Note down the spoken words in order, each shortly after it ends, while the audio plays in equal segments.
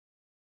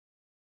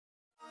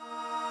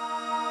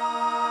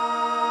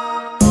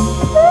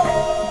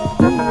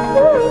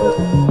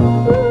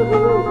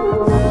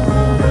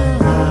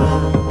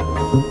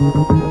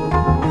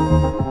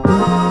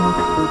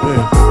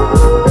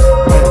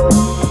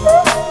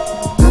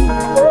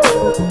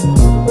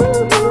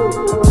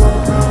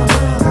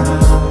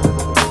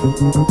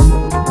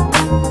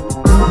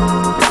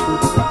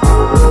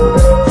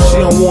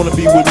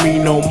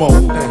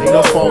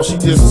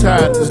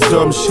this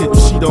dumb shit, and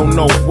she don't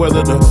know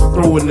whether to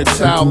throw in the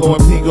towel or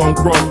if he gon'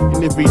 grow.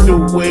 And if he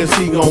do, where's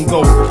he gon'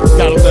 go?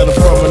 Got a letter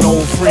from an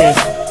old friend.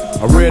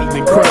 I read it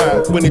and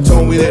cried when he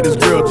told me that his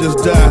girl just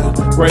died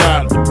right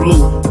out of the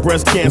blue.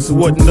 Breast cancer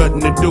wasn't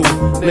nothing to do.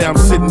 Now I'm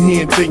sitting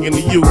here and thinking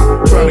of you,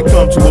 trying to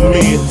come to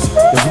amends.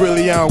 Cause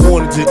really I don't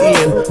want it to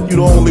end.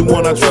 You the only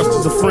one I trust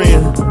as a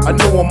friend. I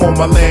know I'm on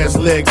my last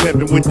leg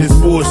limping with this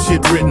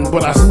bullshit written,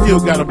 but I still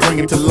gotta bring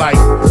it to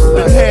light.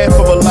 The half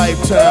of a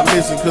lifetime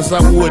missing, cause I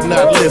would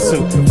not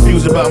listen.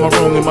 Confused about my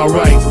wrong and my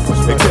right.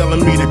 They're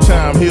telling me that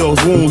time heals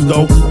wounds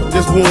though.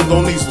 This wound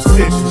gon' need some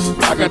stitches.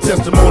 I got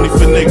testimony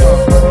for niggas.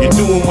 You're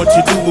doing what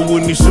you do, but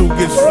when your shoe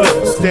gets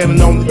flipped,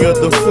 standing on the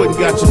other foot and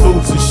got your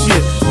moves and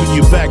shit. When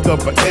you back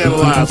up and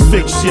analyze,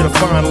 fix shit or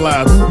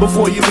finalize.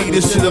 Before you leave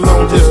this shit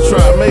alone, just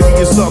try. Maybe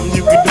it's something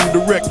you can do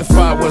to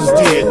rectify what's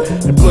dead.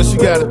 And plus you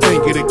gotta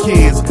think of the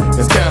kids.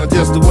 It's kinda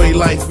just the way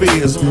life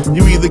is.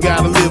 You either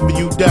gotta live or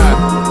you die.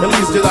 At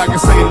least that I can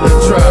say that I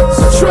tried.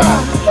 So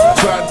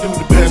try to do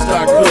the best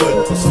I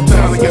could.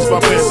 Sometimes I guess my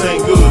best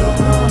ain't good.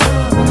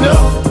 No,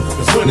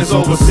 cause when it's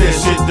over, said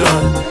shit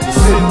done. You're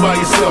sitting by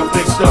yourself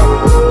mixed up.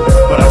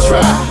 But I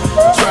try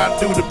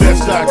to do the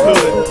best I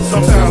could.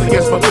 Sometimes I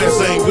guess my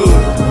best ain't good.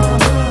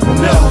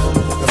 No,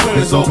 cause when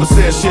it's over,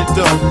 said shit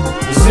done.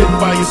 You're sitting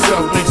by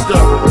yourself mixed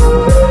up.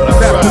 But I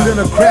tried. Faster than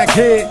a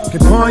crackhead can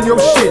pawn your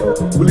shit.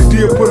 Really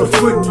did put a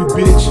foot in you,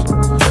 bitch.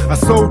 I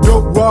sold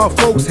dope while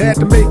folks had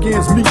to make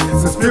ends meet.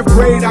 Since 5th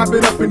grade, I've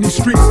been up in these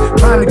streets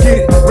trying to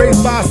get it.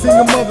 Raised by a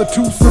single mother,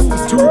 2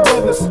 sisters, 2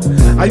 brothers.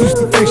 I used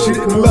to think she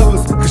didn't love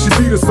us, cause she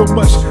beat us so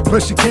much.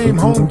 Plus she came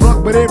home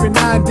drunk, but every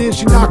now and then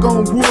she knock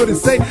on wood and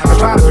say, I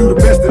try to do the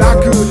best that I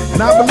could.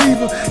 And I believe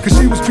her, cause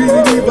she was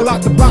treating evil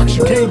out the box.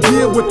 You can't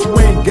give what you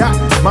ain't got.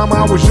 Mama,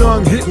 I was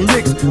young, hitting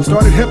licks,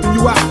 started helping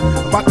you out.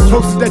 About the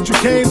closest that you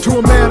came to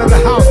a man of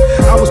the house.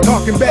 I was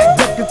talking back,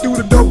 ducking through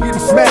the door,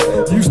 getting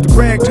smacked. You used to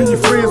brag to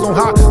your friends on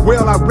how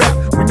well I rap.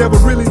 We never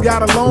really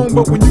got along,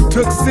 but when you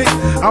took sick,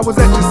 I was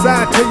at your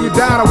side till you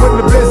died. I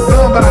wasn't the best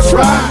son, but I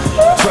tried.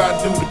 Tried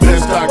to do the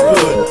best I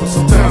could.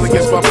 Sometimes I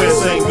guess my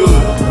best ain't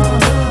good.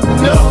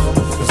 No,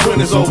 cause when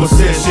it's over,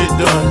 said shit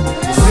done.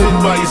 You're sitting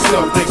by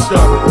yourself mixed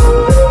up.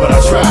 But I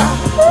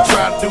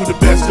tried to do the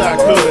best I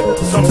could.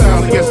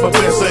 Sometimes I guess my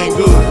best ain't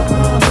good.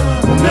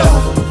 No,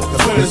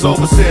 cause when it's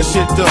over, said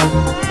shit done.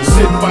 You're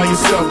sitting by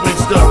yourself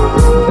mixed up.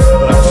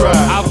 But I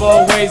tried. I've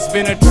always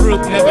been a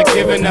truth, never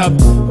given up.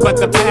 But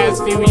the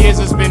past few years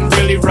has been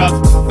really rough.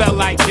 Felt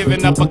like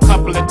giving up a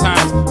couple of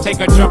times. Take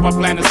a drop, I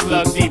plant a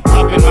slug deep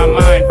up in my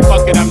mind.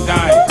 Fuck it, I'm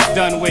dying.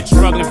 Done with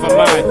struggling for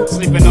mine.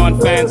 Sleeping on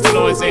fans'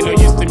 floors, ain't no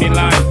use to me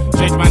lying.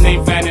 Change my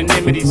name for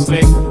anonymity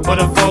slick. But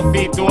a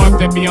 4-feet dwarf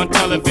that be on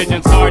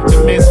television's hard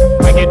to miss.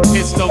 I get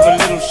pissed over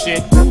little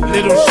shit.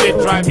 Little shit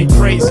drive me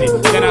crazy.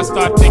 Then I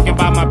start thinking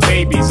about my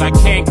babies. I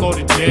can't go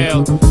to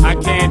jail. I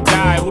can't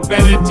die. Who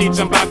better to teach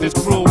them about this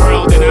cruel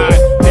world than I?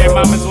 Their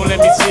mamas won't let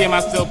me see them.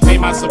 I still pay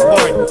my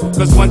support.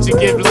 Cause once you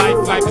give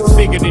life, life is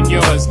bigger than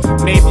yours.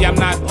 Maybe I'm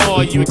not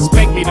all you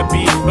expect me to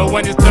be. But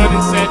when it's done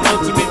and said,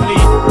 ultimately,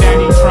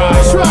 Daddy tried.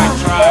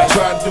 I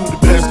tried to do the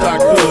best I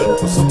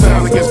could. But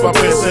sometimes I guess my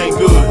best ain't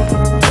good.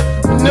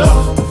 No,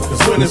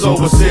 cause when it's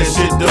over, said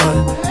shit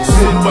done. You're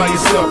sitting by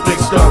yourself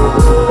mixed up.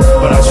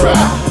 But I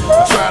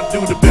tried to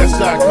do the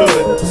best I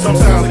could.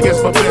 Sometimes I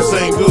guess my best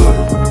ain't good.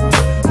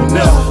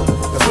 No,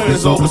 cause when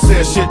it's over,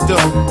 said shit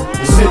done.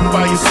 You're sitting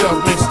by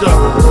yourself mixed up.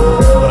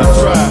 But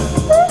I tried.